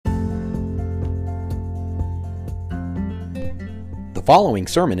following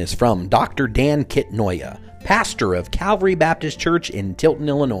sermon is from Dr. Dan Kitnoya, pastor of Calvary Baptist Church in Tilton,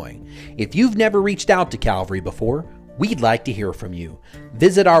 Illinois. If you've never reached out to Calvary before, we'd like to hear from you.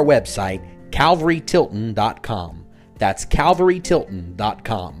 Visit our website, calvarytilton.com. That's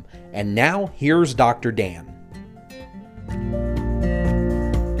calvarytilton.com. And now, here's Dr. Dan.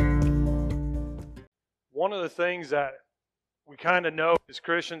 One of the things that we kind of know as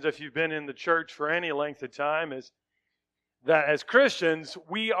Christians, if you've been in the church for any length of time, is that as Christians,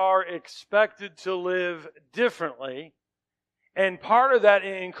 we are expected to live differently. And part of that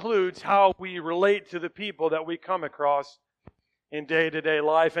includes how we relate to the people that we come across in day-to-day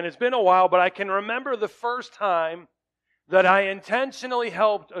life. And it's been a while, but I can remember the first time that I intentionally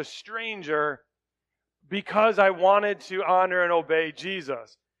helped a stranger because I wanted to honor and obey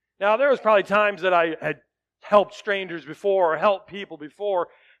Jesus. Now, there was probably times that I had helped strangers before or helped people before,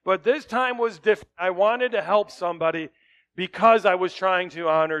 but this time was different. I wanted to help somebody because I was trying to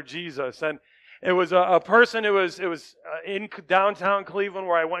honor Jesus. And it was a person who was in downtown Cleveland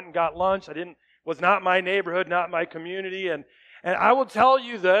where I went and got lunch. Was not my neighborhood, not my community. And I will tell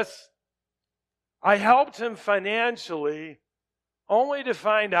you this, I helped him financially only to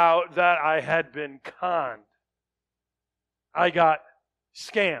find out that I had been conned. I got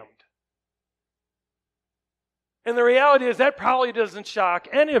scammed. And the reality is that probably doesn't shock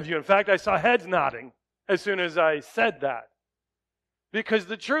any of you. In fact, I saw heads nodding as soon as I said that. Because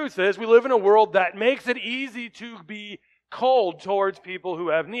the truth is, we live in a world that makes it easy to be cold towards people who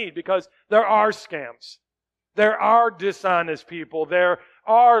have need, because there are scams. There are dishonest people. There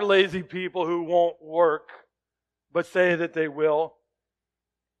are lazy people who won't work, but say that they will.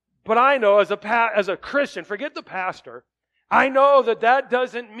 But I know as a Christian, forget the pastor, I know that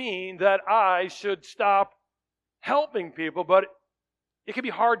doesn't mean that I should stop helping people, but it can be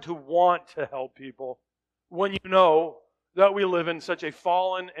hard to want to help people when you know that we live in such a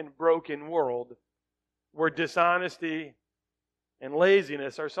fallen and broken world where dishonesty and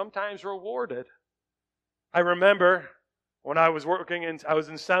laziness are sometimes rewarded. I remember when I was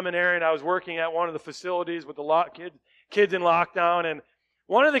in seminary and I was working at one of the facilities with the kids in lockdown, and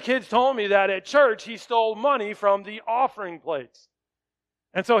one of the kids told me that at church he stole money from the offering plates.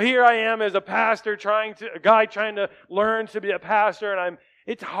 And so here I am as a pastor a guy trying to learn to be a pastor, and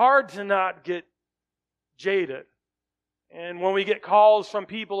it's hard to not get jaded. And when we get calls from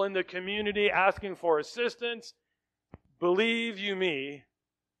people in the community asking for assistance, believe you me,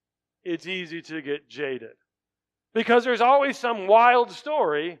 it's easy to get jaded. Because there's always some wild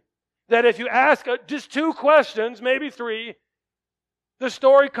story that if you ask just 2 questions, maybe 3, the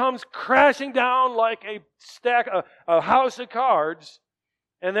story comes crashing down like a house of cards,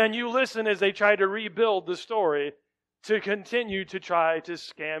 and then you listen as they try to rebuild the story to continue to try to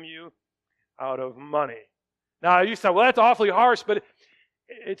scam you out of money. Now, you say, well, that's awfully harsh, but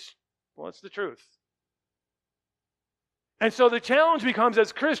it's the truth. And so the challenge becomes,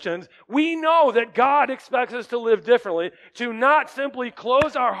 as Christians, we know that God expects us to live differently, to not simply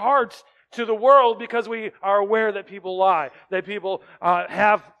close our hearts to the world because we are aware that people lie, that people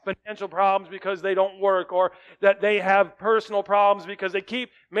have financial problems because they don't work, or that they have personal problems because they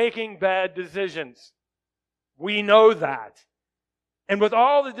keep making bad decisions. We know that. And with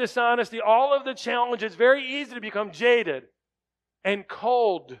all the dishonesty, all of the challenges, it's very easy to become jaded and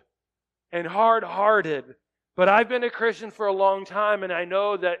cold and hard-hearted. But I've been a Christian for a long time, and I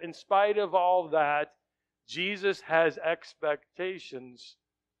know that in spite of all that, Jesus has expectations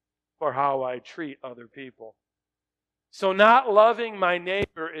for how I treat other people. So not loving my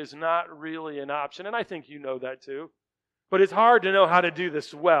neighbor is not really an option, and I think you know that too. But it's hard to know how to do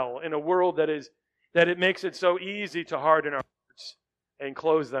this well in a world that it makes it so easy to harden our hearts and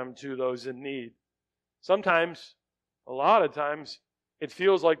close them to those in need. Sometimes, a lot of times, it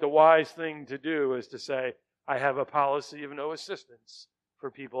feels like the wise thing to do is to say, I have a policy of no assistance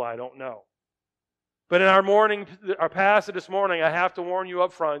for people I don't know. But in our passage this morning, I have to warn you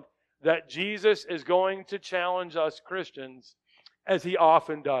up front that Jesus is going to challenge us Christians, as he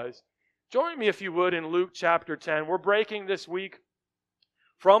often does. Join me, if you would, in Luke chapter 10. We're breaking this week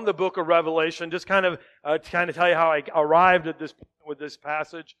from the book of Revelation, just kind of tell you how I arrived at this point with this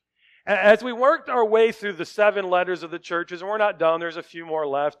passage. As we worked our way through the 7 letters of the churches, and we're not done, there's a few more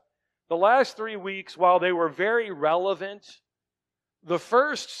left. The last 3 weeks, while they were very relevant, the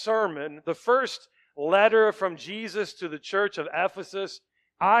first sermon, the first letter from Jesus to the church of Ephesus,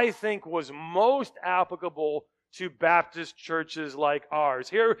 I think was most applicable to Baptist churches like ours.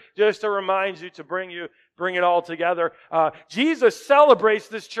 Here, just to remind you, to bring it all together, Jesus celebrates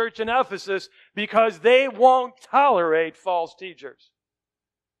this church in Ephesus because they won't tolerate false teachers.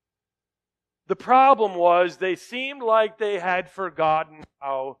 The problem was they seemed like they had forgotten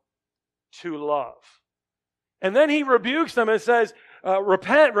how to love. And then he rebukes them and says,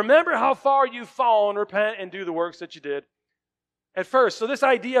 repent, remember how far you've fallen, repent and do the works that you did at first. So this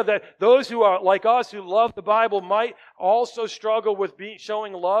idea that those who are like us, who love the Bible, might also struggle with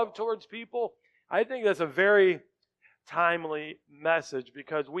showing love towards people, I think that's a very timely message,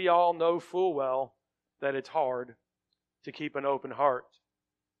 because we all know full well that it's hard to keep an open heart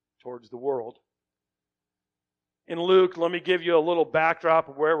towards the world. In Luke, let me give you a little backdrop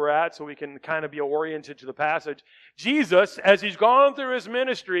of where we're at so we can kind of be oriented to the passage. Jesus, as he's gone through his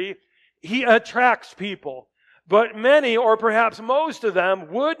ministry, he attracts people. But many, or perhaps most of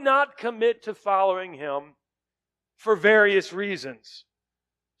them, would not commit to following him for various reasons.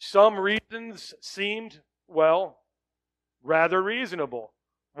 Some reasons seemed, well, rather reasonable.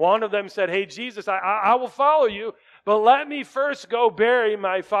 One of them said, hey, Jesus, I will follow you, but let me first go bury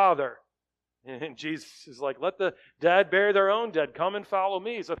my father. And Jesus is like, let the dead bury their own dead. Come and follow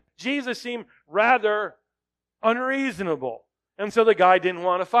me. So Jesus seemed rather unreasonable. And so the guy didn't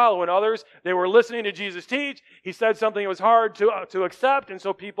want to follow. And others, they were listening to Jesus teach. He said something that was hard to accept, and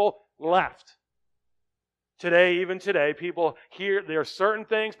so people left. Even today, people hear, there are certain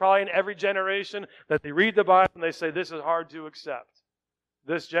things, probably in every generation, that they read the Bible and they say, this is hard to accept.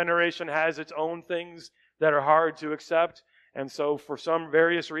 This generation has its own things that are hard to accept. And so for some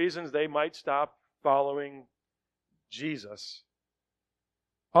various reasons, they might stop following Jesus.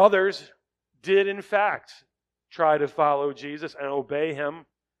 Others did, in fact, try to follow Jesus and obey him,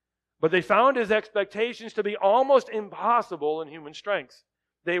 but they found his expectations to be almost impossible in human strength.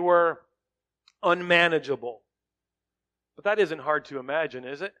 They were unmanageable. But that isn't hard to imagine,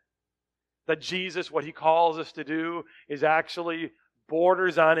 is it? That Jesus, what he calls us to do, is actually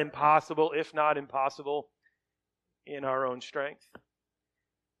borders on impossible, if not impossible, in our own strength.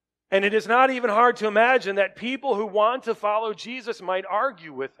 And it is not even hard to imagine that people who want to follow Jesus might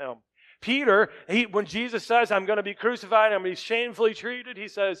argue with him. Peter, when Jesus says, I'm going to be crucified, I'm going to be shamefully treated,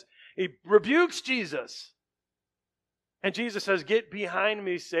 he rebukes Jesus. And Jesus says, get behind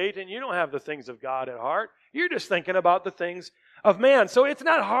me, Satan. You don't have the things of God at heart. You're just thinking about the things of man. So it's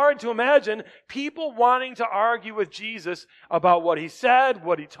not hard to imagine people wanting to argue with Jesus about what he said,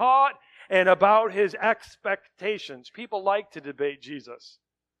 what he taught, and about his expectations. People like to debate Jesus.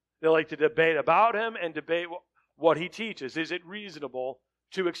 They like to debate about him and debate what he teaches. Is it reasonable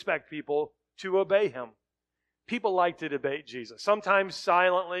to expect people to obey him? People like to debate Jesus, sometimes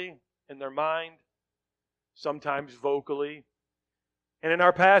silently in their mind, sometimes vocally. And in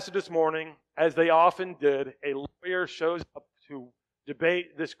our passage this morning, as they often did, a lawyer shows up to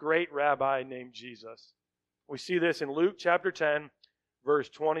debate this great rabbi named Jesus. We see this in Luke chapter 10, verse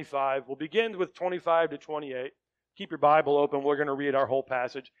 25. We'll begin with 25 to 28. Keep your Bible open. We're going to read our whole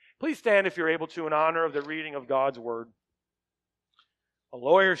passage. Please stand if you're able to in honor of the reading of God's word. A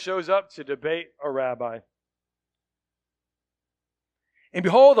lawyer shows up to debate a rabbi. And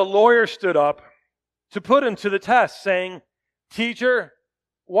behold, the lawyer stood up to put him to the test, saying, Teacher,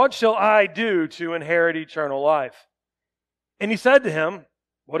 what shall I do to inherit eternal life? And he said to him,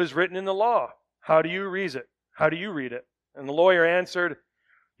 What is written in the law? How do you read it? How do you read it? And the lawyer answered,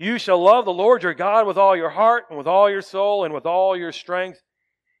 You shall love the Lord your God with all your heart, and with all your soul, and with all your strength,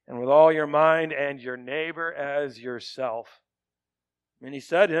 and with all your mind, and your neighbor as yourself. And he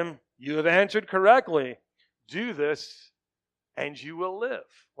said to him, You have answered correctly. Do this, and you will live.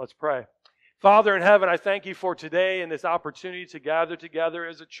 Let's pray. Father in heaven, I thank you for today and this opportunity to gather together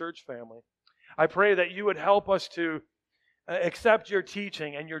as a church family. I pray that you would help us to accept your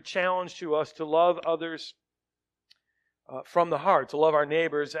teaching and your challenge to us to love others from the heart, to love our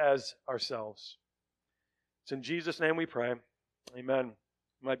neighbors as ourselves. It's in Jesus' name we pray. Amen.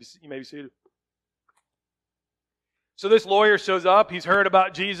 You may be seated. So this lawyer shows up. He's heard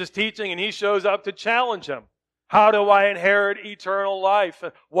about Jesus' teaching, and he shows up to challenge him. How do I inherit eternal life?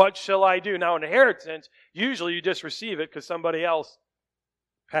 What shall I do? Now, inheritance, usually you just receive it because somebody else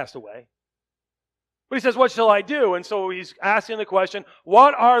passed away. But he says, what shall I do? And so he's asking the question,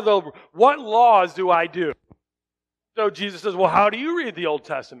 what laws do I do? So Jesus says, well, how do you read the Old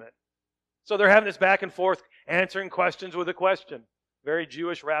Testament? So they're having this back and forth, answering questions with a question. Very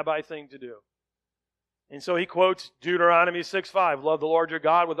Jewish rabbi thing to do. And so he quotes Deuteronomy 6:5, love the Lord your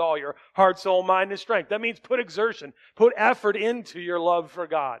God with all your heart, soul, mind, and strength. That means put exertion, put effort into your love for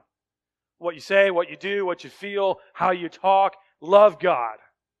God. What you say, what you do, what you feel, how you talk, love God.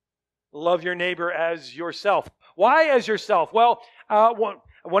 Love your neighbor as yourself. Why as yourself? Well,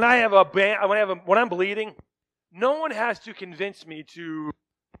 when I'm bleeding, no one has to convince me to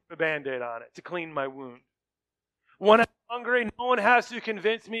put a Band-Aid on it, to clean my wound. When I'm hungry, no one has to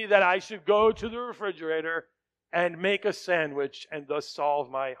convince me that I should go to the refrigerator and make a sandwich and thus solve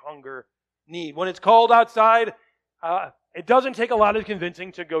my hunger need. When it's cold outside, it doesn't take a lot of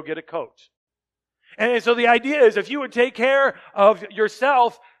convincing to go get a coat. And so the idea is if you would take care of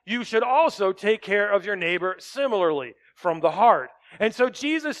yourself, you should also take care of your neighbor similarly from the heart. And so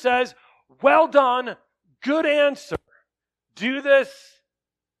Jesus says, well done, good answer. Do this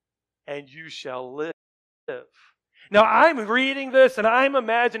and you shall live. Now I'm reading this and I'm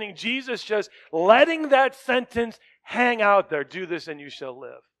imagining Jesus just letting that sentence hang out there. Do this and you shall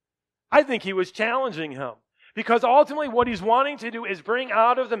live. I think he was challenging him. Because ultimately what he's wanting to do is bring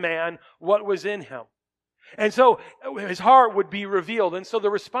out of the man what was in him. And so his heart would be revealed. And so the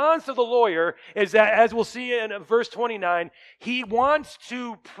response of the lawyer is that, as we'll see in verse 29, he wants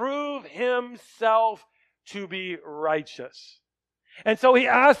to prove himself to be righteous. And so he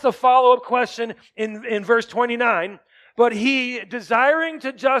asks a follow-up question in verse 29, but he, desiring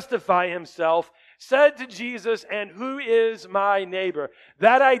to justify himself, said to Jesus, and who is my neighbor?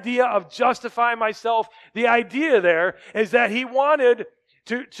 That idea of justify myself, the idea there is that he wanted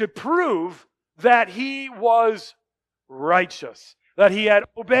to prove that he was righteous, that he had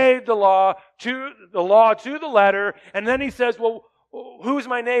obeyed the law to the letter, and then he says, well, who's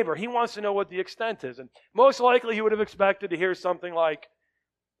my neighbor? He wants to know what the extent is. And most likely he would have expected to hear something like,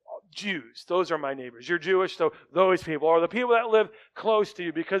 Jews, those are my neighbors. You're Jewish, so those people, or the people that live close to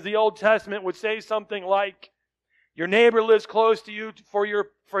you, because the Old Testament would say something like, your neighbor lives close to you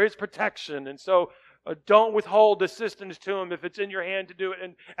for his protection, and so don't withhold assistance to him if it's in your hand to do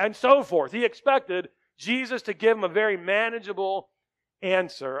it, and so forth. He expected Jesus to give him a very manageable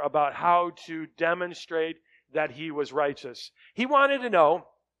answer about how to demonstrate that he was righteous. He wanted to know,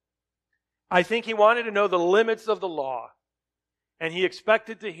 I think he wanted to know the limits of the law. And he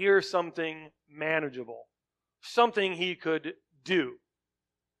expected to hear something manageable, something he could do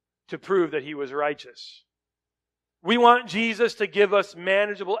to prove that he was righteous. We want Jesus to give us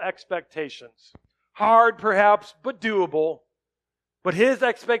manageable expectations. Hard perhaps, but doable. But his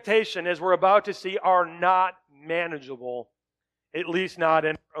expectation, as we're about to see, are not manageable, at least not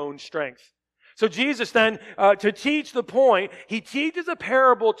in our own strength. So Jesus then, to teach the point, he teaches a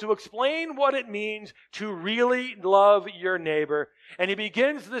parable to explain what it means to really love your neighbor. And he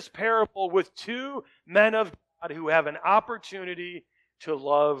begins this parable with two men of God who have an opportunity to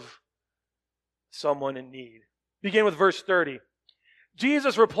love someone in need. Begin with verse 30.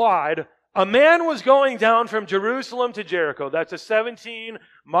 Jesus replied, a man was going down from Jerusalem to Jericho. That's a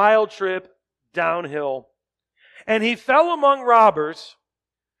 17-mile trip downhill. And he fell among robbers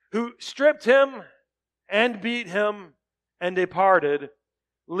who stripped him and beat him and departed,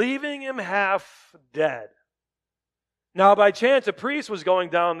 leaving him half dead. Now, by chance, a priest was going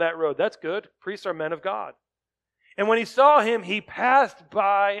down that road. That's good. Priests are men of God. And when he saw him, he passed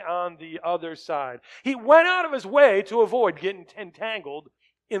by on the other side. He went out of his way to avoid getting entangled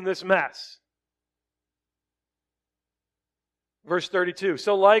in this mess. Verse 32,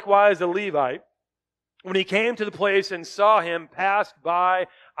 so likewise the Levite, when he came to the place and saw him, passed by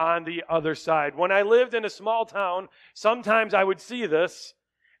on the other side. When I lived in a small town, sometimes I would see this.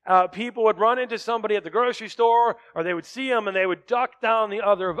 People would run into somebody at the grocery store, or they would see him and they would duck down the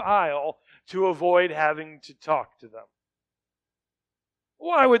other aisle to avoid having to talk to them.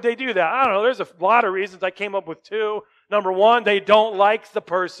 Why would they do that? I don't know. There's a lot of reasons. I came up with two. Number one, they don't like the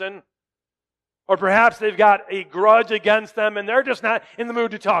person. Or perhaps they've got a grudge against them and they're just not in the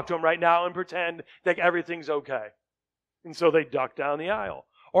mood to talk to them right now and pretend that everything's okay. And so they duck down the aisle.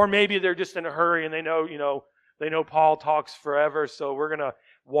 Or maybe they're just in a hurry and they know Paul talks forever, so we're going to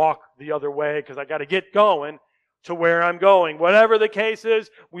walk the other way because I got to get going to where I'm going. Whatever the case is,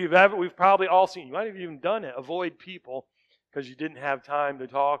 we've probably all seen. You might have even done it. Avoid people because you didn't have time to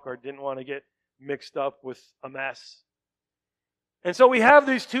talk or didn't want to get mixed up with a mess. And so we have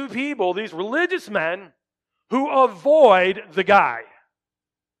these two people, these religious men, who avoid the guy.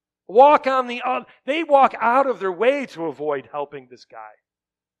 They walk out of their way to avoid helping this guy.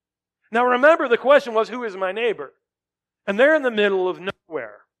 Now remember, the question was, who is my neighbor? And they're in the middle of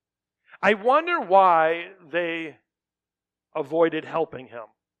nowhere. I wonder why they avoided helping him.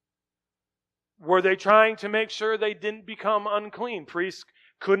 Were they trying to make sure they didn't become unclean? Priests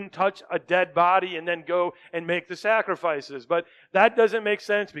couldn't touch a dead body and then go and make the sacrifices. But that doesn't make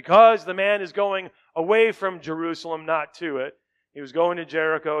sense because the man is going away from Jerusalem, not to it. He was going to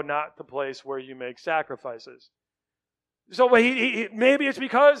Jericho, not the place where you make sacrifices. So maybe it's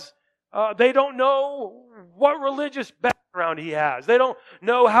because they don't know what religious background he has. They don't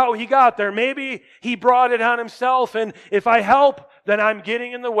know how he got there. Maybe he brought it on himself, and if I help, then I'm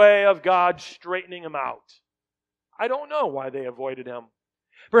getting in the way of God straightening him out. I don't know why they avoided him.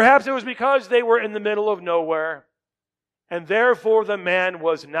 Perhaps it was because they were in the middle of nowhere, and therefore the man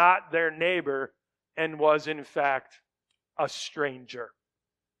was not their neighbor and was in fact a stranger.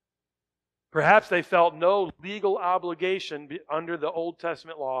 Perhaps they felt no legal obligation under the Old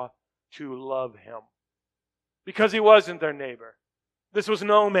Testament law to love him because he wasn't their neighbor. This was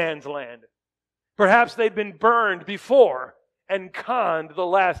no man's land. Perhaps they'd been burned before and conned the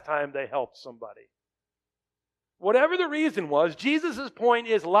last time they helped somebody. Whatever the reason was, Jesus' point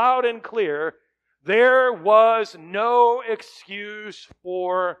is loud and clear. There was no excuse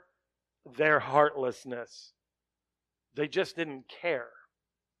for their heartlessness. They just didn't care.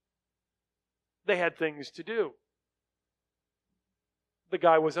 They had things to do. The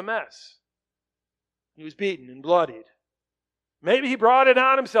guy was a mess. He was beaten and bloodied. Maybe he brought it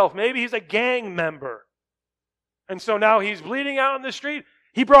on himself. Maybe he's a gang member. And so now he's bleeding out in the street.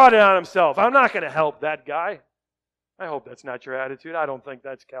 He brought it on himself. I'm not going to help that guy. I hope that's not your attitude. I don't think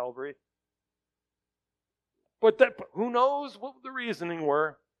that's Calvary. But who knows what the reasoning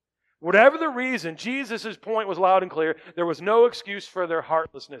were. Whatever the reason, Jesus' point was loud and clear. There was no excuse for their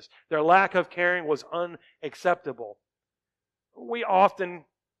heartlessness. Their lack of caring was unacceptable. We often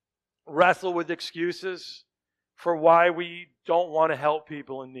wrestle with excuses for why we don't want to help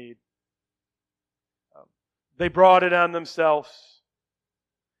people in need. They brought it on themselves.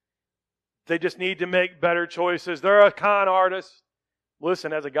 They just need to make better choices. They're a con artist.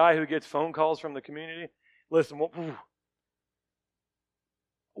 Listen, as a guy who gets phone calls from the community, listen,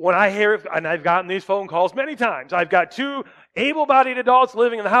 when I hear, and I've gotten these phone calls many times, I've got 2 able-bodied adults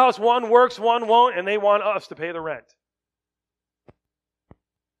living in the house. One works, one won't, and they want us to pay the rent.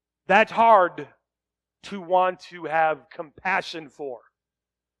 That's hard to want to have compassion for.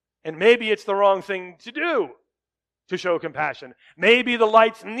 And maybe it's the wrong thing to do to show compassion. Maybe the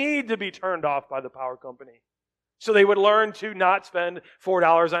lights need to be turned off by the power company so they would learn to not spend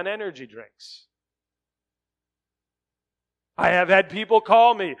 $4 on energy drinks. I have had people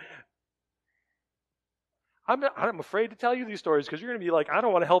call me. I'm afraid to tell you these stories because you're going to be like, I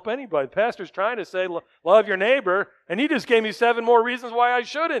don't want to help anybody. The pastor's trying to say, love your neighbor, and he just gave me 7 more reasons why I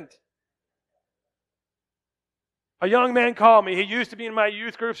shouldn't. A young man called me. He used to be in my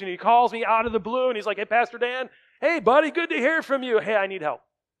youth groups, and he calls me out of the blue, and he's like, hey, Pastor Dan, hey, buddy, good to hear from you. Hey, I need help.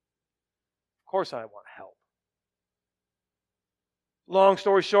 Of course I want help. Long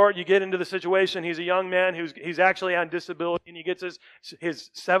story short, you get into the situation. He's a young man he's actually on disability, and he gets his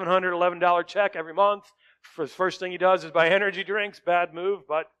 $711 check every month. The first thing he does is buy energy drinks. Bad move,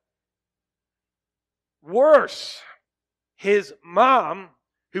 but worse, his mom,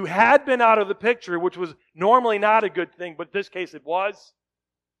 who had been out of the picture, which was normally not a good thing, but in this case it was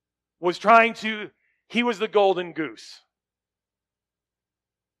he was the golden goose.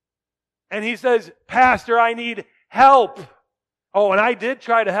 And he says, Pastor, I need help. Oh, and I did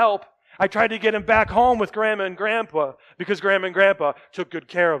try to help. I tried to get him back home with Grandma and Grandpa because Grandma and Grandpa took good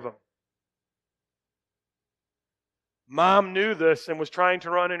care of him. Mom knew this and was trying to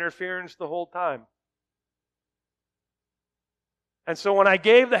run interference the whole time. And so when I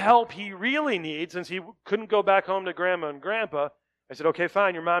gave the help he really needs, since he couldn't go back home to Grandma and Grandpa, I said, okay,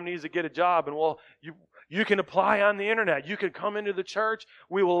 fine, your mom needs to get a job, and you can apply on the internet. You can come into the church.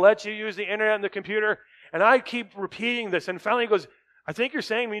 We will let you use the internet and the computer. And I keep repeating this, and finally he goes, I think you're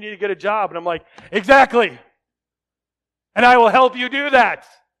saying we need to get a job. And I'm like, exactly. And I will help you do that.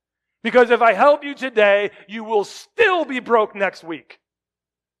 Because if I help you today, you will still be broke next week.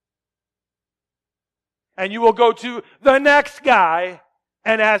 And you will go to the next guy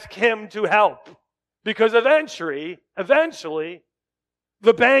and ask him to help. Because eventually,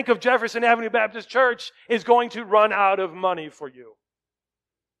 the bank of Jefferson Avenue Baptist Church is going to run out of money for you.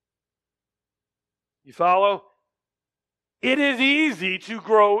 You follow? It is easy to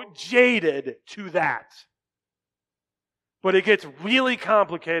grow jaded to that. But it gets really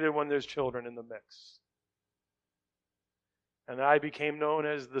complicated when there's children in the mix. And I became known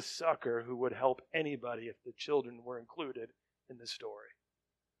as the sucker who would help anybody if the children were included in the story.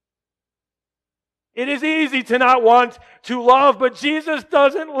 It is easy to not want to love, but Jesus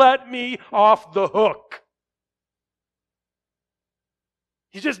doesn't let me off the hook.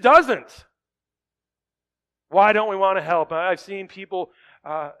 He just doesn't. Why don't we want to help? I've seen people,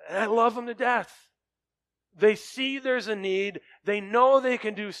 and I love them to death. They see there's a need. They know they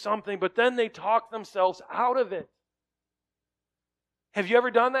can do something, but then they talk themselves out of it. Have you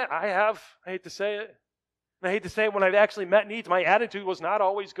ever done that? I have. I hate to say it. I hate to say it, when I've actually met needs, my attitude was not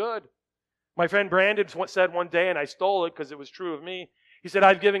always good. My friend Brandon said one day, and I stole it because it was true of me. He said,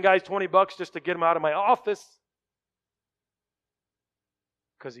 I've given guys $20 just to get them out of my office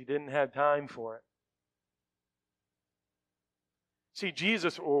because he didn't have time for it. See,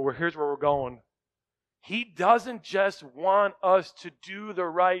 Jesus, here's where we're going. He doesn't just want us to do the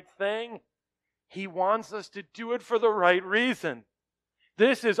right thing. He wants us to do it for the right reason.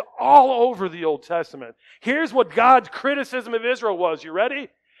 This is all over the Old Testament. Here's what God's criticism of Israel was. You ready?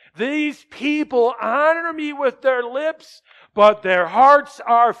 These people honor me with their lips, but their hearts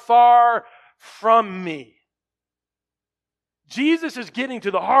are far from me. Jesus is getting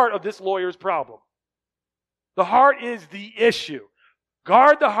to the heart of this lawyer's problem. The heart is the issue.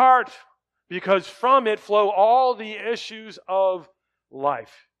 Guard the heart, because from it flow all the issues of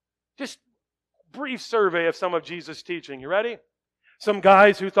life. Just brief survey of some of Jesus' teaching. You ready? Some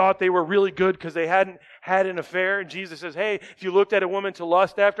guys who thought they were really good because they hadn't had an affair. And Jesus says, hey, if you looked at a woman to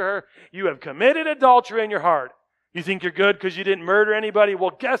lust after her, you have committed adultery in your heart. You think you're good because you didn't murder anybody?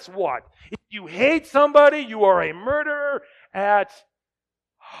 Well, guess what? If you hate somebody, you are a murderer at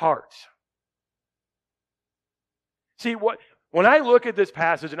heart. See, when I look at this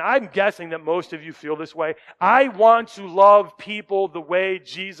passage, and I'm guessing that most of you feel this way, I want to love people the way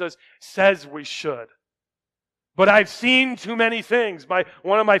Jesus says we should. But I've seen too many things.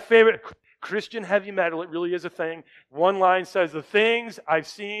 One of my favorite Christian heavy metal, it really is a thing. One line says, the things I've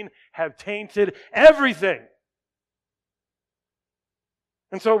seen have tainted everything.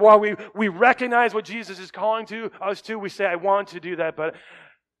 And so while we recognize what Jesus is calling to us to, we say, I want to do that, but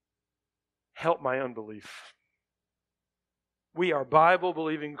help my unbelief. We are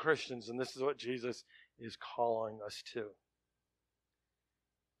Bible-believing Christians, and this is what Jesus is calling us to.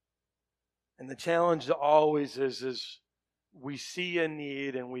 And the challenge always is we see a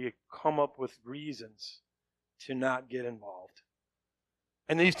need and we come up with reasons to not get involved.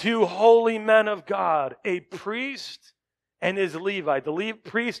 And these two holy men of God, a priest and his Levite. The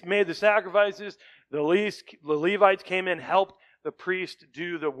priest made the sacrifices. The Levites came in, helped the priest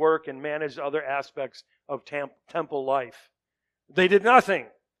do the work and manage other aspects of temple life. They did nothing.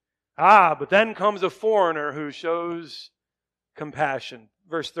 But then comes a foreigner who shows compassion.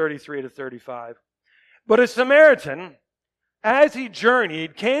 Verse 33 to 35. But a Samaritan, as he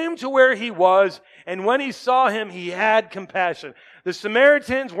journeyed, came to where he was, and when he saw him, he had compassion. The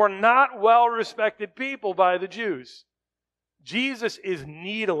Samaritans were not well-respected people by the Jews. Jesus is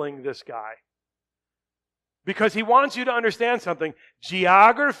needling this guy because he wants you to understand something.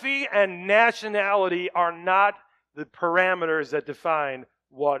 Geography and nationality are not the parameters that define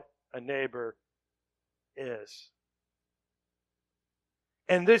what a neighbor is.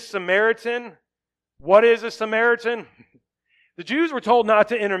 And this Samaritan, what is a Samaritan? The Jews were told not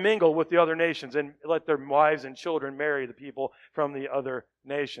to intermingle with the other nations and let their wives and children marry the people from the other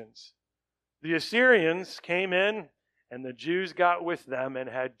nations. The Assyrians came in, and the Jews got with them and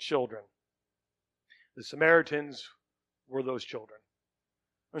had children. The Samaritans were those children.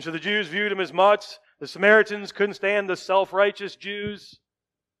 And so the Jews viewed them as mutts. The Samaritans couldn't stand the self-righteous Jews.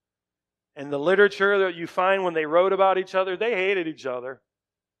 And the literature that you find when they wrote about each other, they hated each other.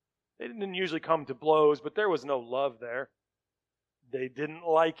 They didn't usually come to blows, but there was no love there. They didn't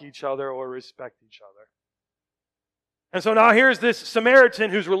like each other or respect each other. And so now here's this Samaritan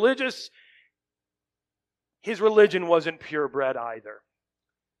who's religious. His religion wasn't purebred either.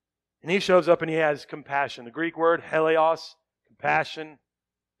 And he shows up and he has compassion. The Greek word, helios, compassion,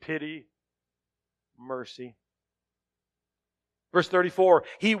 pity, mercy. Verse 34,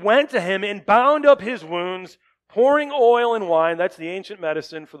 he went to him and bound up his wounds, pouring oil and wine. That's the ancient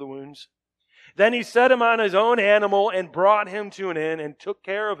medicine for the wounds. Then he set him on his own animal and brought him to an inn and took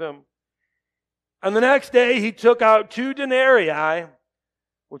care of him. And the next day he took out 2 denarii,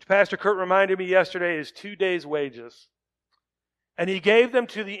 which Pastor Kurt reminded me yesterday is 2 days' wages. And he gave them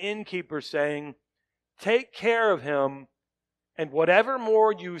to the innkeeper, saying, take care of him, and whatever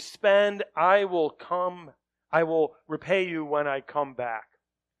more you spend, I will repay you when I come back.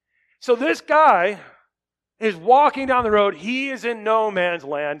 So this guy is walking down the road. He is in no man's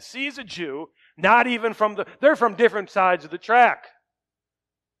land, sees a Jew, not even they're from different sides of the track.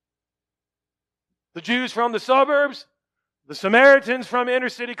 The Jews from the suburbs, the Samaritans from inner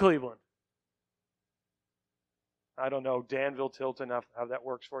city Cleveland. I don't know, Danville, Tilton, how that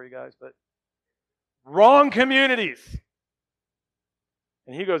works for you guys, but wrong communities.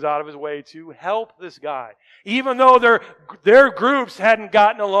 And he goes out of his way to help this guy, even though their groups hadn't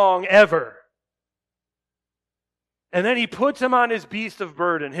gotten along ever. And then he puts him on his beast of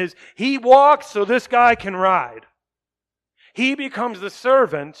burden. He walks so this guy can ride. He becomes the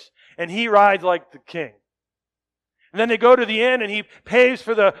servant, and he rides like the king. And then they go to the inn, and he pays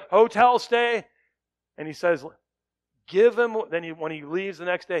for the hotel stay, and he says, give him, when he leaves the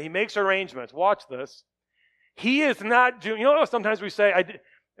next day, he makes arrangements. Watch this. He is not doing, sometimes we say,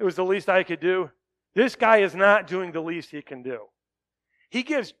 it was the least I could do. This guy is not doing the least he can do. He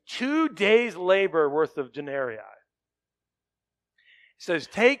gives 2 days' labor worth of denarii. He says,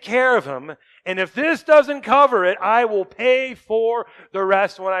 take care of him, and if this doesn't cover it, I will pay for the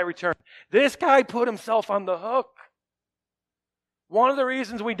rest when I return. This guy put himself on the hook. One of the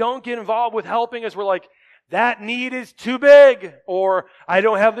reasons we don't get involved with helping is we're like, that need is too big, or I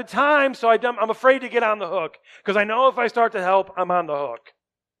don't have the time, so I'm afraid to get on the hook, because I know if I start to help, I'm on the hook.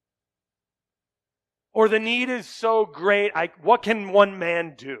 Or the need is so great, what can one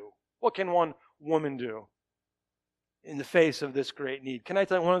man do? What can one woman do in the face of this great need? Can I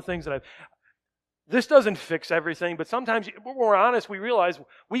tell you one of the things that this doesn't fix everything, but sometimes when we're honest, we realize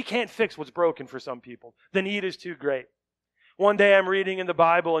we can't fix what's broken for some people. The need is too great. One day I'm reading in the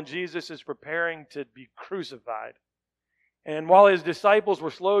Bible and Jesus is preparing to be crucified. And while his disciples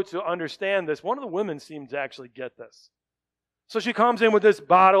were slow to understand this, one of the women seemed to actually get this. So she comes in with this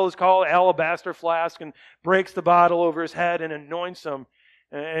bottle, it's called alabaster flask, and breaks the bottle over his head and anoints him.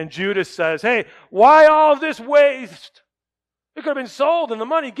 And Judas says, hey, why all of this waste? It could have been sold and the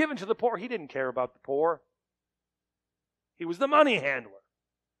money given to the poor. He didn't care about the poor. He was the money handler.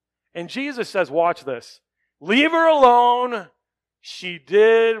 And Jesus says, watch this. Leave her alone. She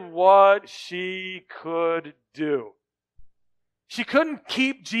did what she could do. She couldn't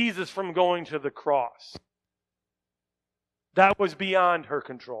keep Jesus from going to the cross. That was beyond her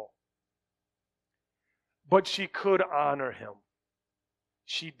control. But she could honor him.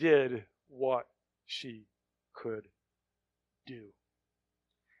 She did what she could do.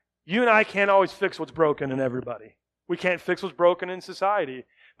 You and I can't always fix what's broken in everybody. We can't fix what's broken in society,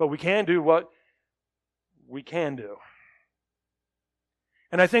 but we can do what we can do.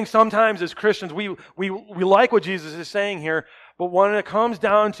 And I think sometimes as Christians, we like what Jesus is saying here, but when it comes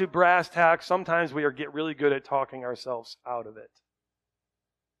down to brass tacks, sometimes we get really good at talking ourselves out of it.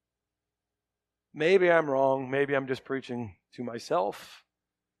 Maybe I'm wrong. Maybe I'm just preaching to myself,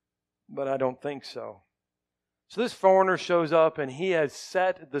 but I don't think so. So this foreigner shows up and he has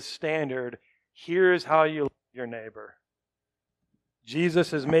set the standard. Here's how you love your neighbor.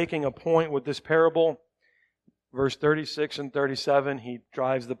 Jesus is making a point with this parable. Verse 36 and 37, he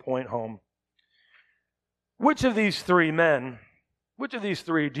drives the point home. Which of these three men,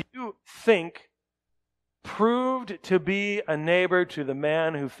 do you think proved to be a neighbor to the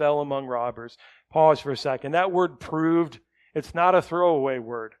man who fell among robbers? Pause for a second. That word proved, it's not a throwaway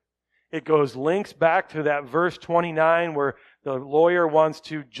word. It links back to that verse 29 where the lawyer wants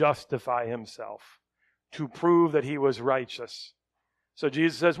to justify himself, to prove that he was righteous. So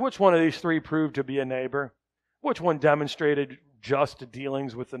Jesus says, which one of these three proved to be a neighbor? Which one demonstrated just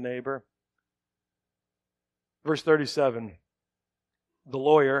dealings with the neighbor? Verse 37, the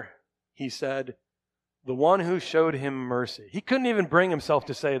lawyer, he said, the one who showed him mercy. He couldn't even bring himself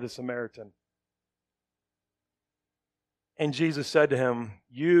to say the Samaritan. And Jesus said to him,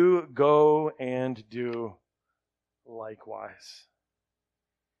 you go and do likewise.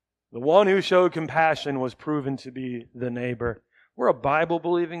 The one who showed compassion was proven to be the neighbor. We're a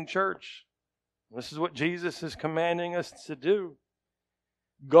Bible-believing church. This is what Jesus is commanding us to do.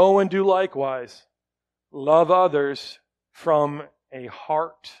 Go and do likewise. Love others from a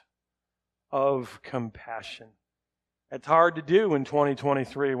heart of compassion. It's hard to do in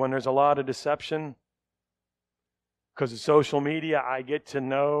 2023 when there's a lot of deception. Because of social media, I get to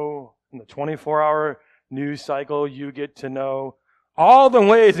know, in the 24-hour news cycle, you get to know all the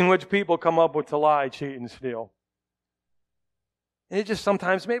ways in which people come up with to lie, cheat, and steal. And it just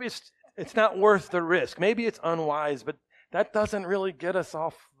sometimes, maybe it's not worth the risk. Maybe it's unwise, but that doesn't really get us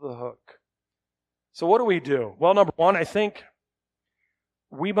off the hook. So what do we do? Well, number one, I think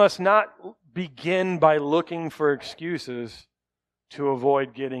we must not begin by looking for excuses to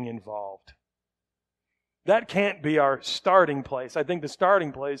avoid getting involved. That can't be our starting place. I think the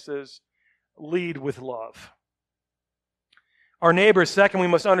starting place is lead with love. Our neighbors, second, we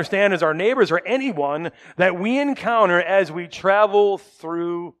must understand is our neighbors are anyone that we encounter as we travel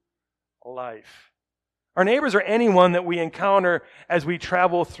through life. Our neighbors are anyone that we encounter as we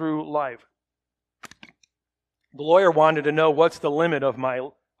travel through life. The lawyer wanted to know, what's the limit of my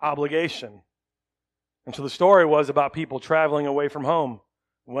obligation? And so the story was about people traveling away from home.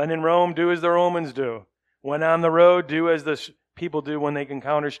 When in Rome, do as the Romans do. When on the road, do as the people do when they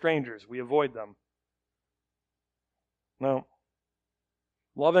encounter strangers. We avoid them. No.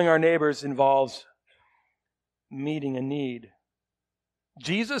 Loving our neighbors involves meeting a need.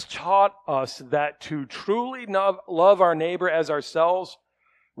 Jesus taught us that to truly love our neighbor as ourselves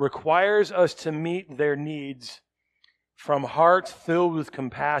requires us to meet their needs from hearts filled with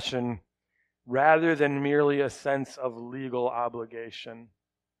compassion rather than merely a sense of legal obligation.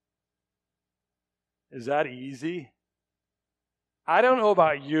 Is that easy? I don't know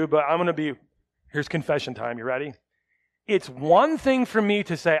about you, but here's confession time. You ready? It's one thing for me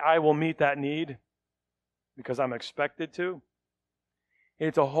to say, I will meet that need because I'm expected to.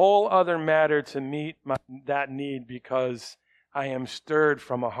 It's a whole other matter to meet that need because I am stirred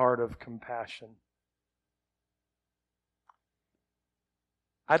from a heart of compassion.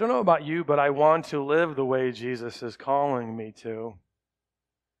 I don't know about you, but I want to live the way Jesus is calling me to.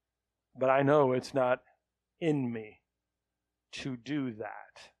 But I know it's not in me to do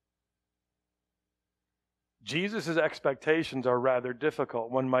that. Jesus' expectations are rather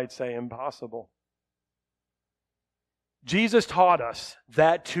difficult, one might say impossible. Jesus taught us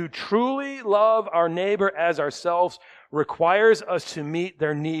that to truly love our neighbor as ourselves requires us to meet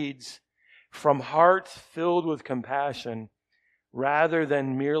their needs from hearts filled with compassion rather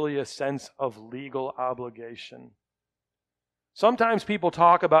than merely a sense of legal obligation. Sometimes people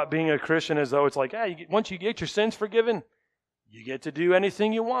talk about being a Christian as though it's like, hey, once you get your sins forgiven, you get to do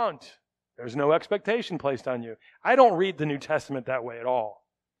anything you want. There's no expectation placed on you. I don't read the New Testament that way at all.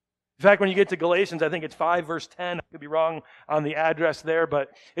 In fact, when you get to Galatians, I think it's 5 verse 10. I could be wrong on the address there, but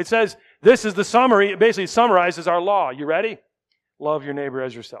it says, this is the summary. It basically summarizes our law. You ready? Love your neighbor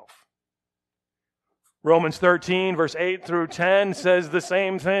as yourself. Romans 13 verse 8 through 10 says the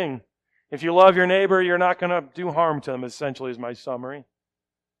same thing. If you love your neighbor, you're not going to do harm to them, essentially is my summary.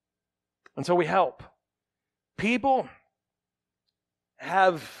 And so we help. People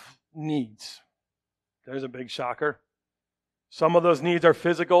have needs. There's a big shocker. Some of those needs are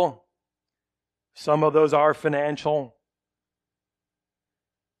physical. Some of those are financial.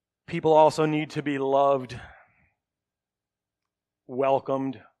 People also need to be loved,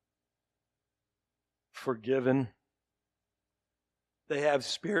 welcomed, forgiven. They have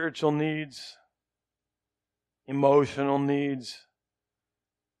spiritual needs, emotional needs.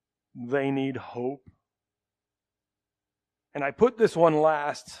 They need hope. And I put this one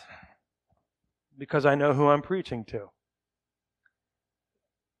last because I know who I'm preaching to.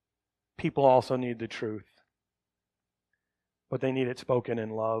 People also need the truth, but they need it spoken in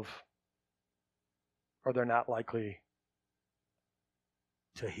love, or they're not likely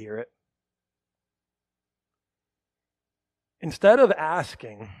to hear it. Instead of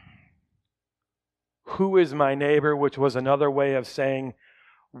asking, who is my neighbor, which was another way of saying,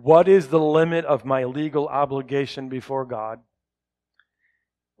 what is the limit of my legal obligation before God?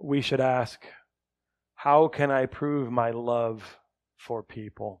 We should ask, how can I prove my love for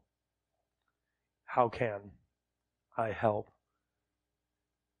people? How can I help?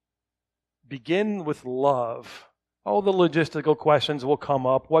 Begin with love. All the logistical questions will come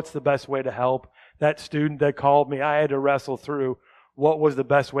up. What's the best way to help? That student that called me, I had to wrestle through what was the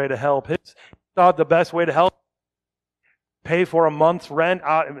best way to help. He thought the best way to help, pay for a month's rent,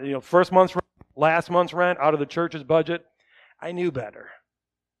 first month's rent, last month's rent out of the church's budget. I knew better.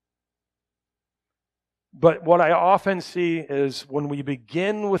 But what I often see is when we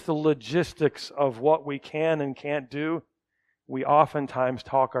begin with the logistics of what we can and can't do, we oftentimes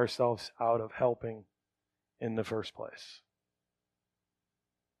talk ourselves out of helping in the first place.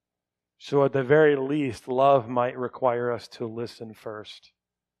 So at the very least, love might require us to listen first.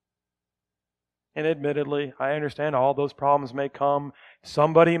 And admittedly, I understand all those problems may come.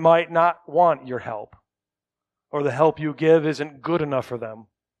 Somebody might not want your help, or the help you give isn't good enough for them.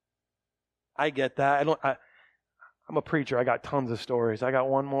 I get that. I'm a preacher. I got tons of stories. I got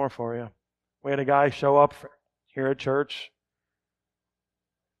one more for you. We had a guy show up here at church.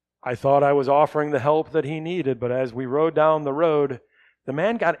 I thought I was offering the help that he needed, but as we rode down the road, the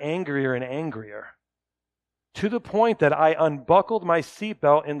man got angrier and angrier, to the point that I unbuckled my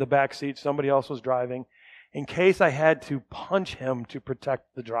seatbelt in the back seat, somebody else was driving, in case I had to punch him to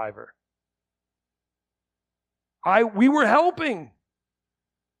protect the driver. We were helping,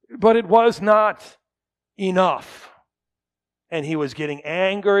 but it was not enough. And he was getting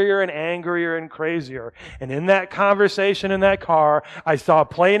angrier and angrier and crazier. And in that conversation in that car, I saw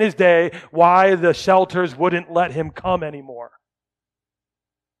plain as day why the shelters wouldn't let him come anymore.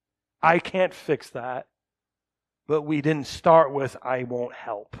 I can't fix that. But we didn't start with, I won't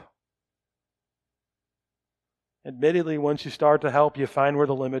help. Admittedly, once you start to help, you find where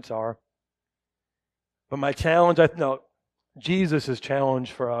the limits are. But my challenge, Jesus'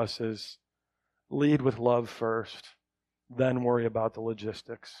 challenge for us is lead with love first, then worry about the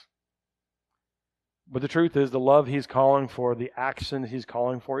logistics. But the truth is, the love he's calling for, the action he's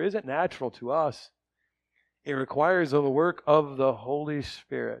calling for, isn't natural to us. It requires the work of the Holy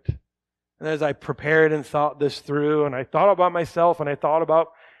Spirit. And as I prepared and thought this through, and I thought about myself, and I thought about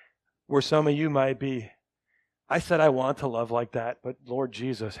where some of you might be, I said, I want to love like that, but Lord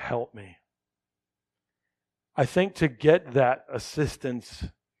Jesus, help me. I think to get that assistance,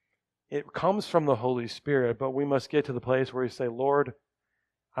 it comes from the Holy Spirit, but we must get to the place where we say, Lord,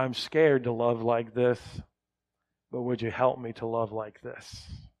 I'm scared to love like this, but would you help me to love like this?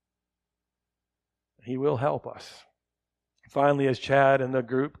 He will help us. Finally, as Chad and the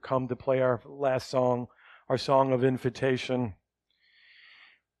group come to play our last song, our song of invitation,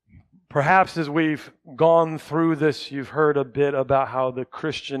 perhaps as we've gone through this, you've heard a bit about how the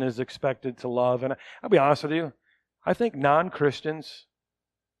Christian is expected to love. And I'll be honest with you, I think non-Christians,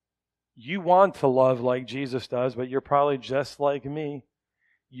 you want to love like Jesus does, but you're probably just like me.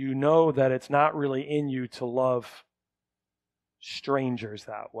 You know that it's not really in you to love strangers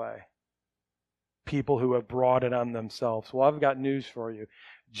that way. People who have brought it on themselves. Well, I've got news for you.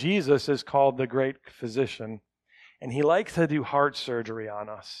 Jesus is called the great physician, and he likes to do heart surgery on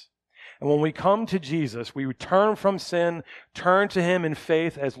us. And when we come to Jesus, we turn from sin, turn to him in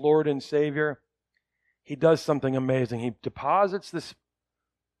faith as Lord and Savior. He does something amazing. He deposits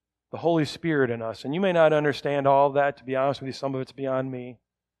the Holy Spirit in us. And you may not understand all of that. To be honest with you, some of it's beyond me.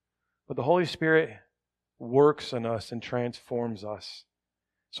 But the Holy Spirit works in us and transforms us.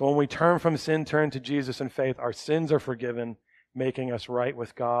 So when we turn from sin, turn to Jesus in faith, our sins are forgiven, making us right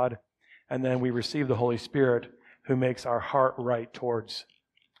with God. And then we receive the Holy Spirit who makes our heart right towards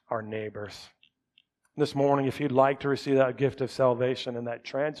our neighbors. This morning, if you'd like to receive that gift of salvation and that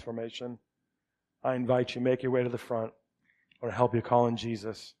transformation, I invite you, make your way to the front. I want to help you call in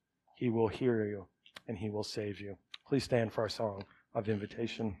Jesus. He will hear you and he will save you. Please stand for our song of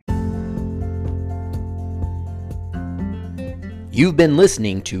invitation. You've been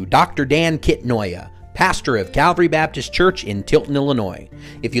listening to Dr. Dan Kitnoya, pastor of Calvary Baptist Church in Tilton, Illinois.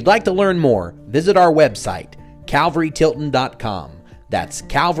 If you'd like to learn more, visit our website, calvarytilton.com. That's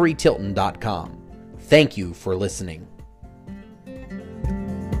calvarytilton.com. Thank you for listening.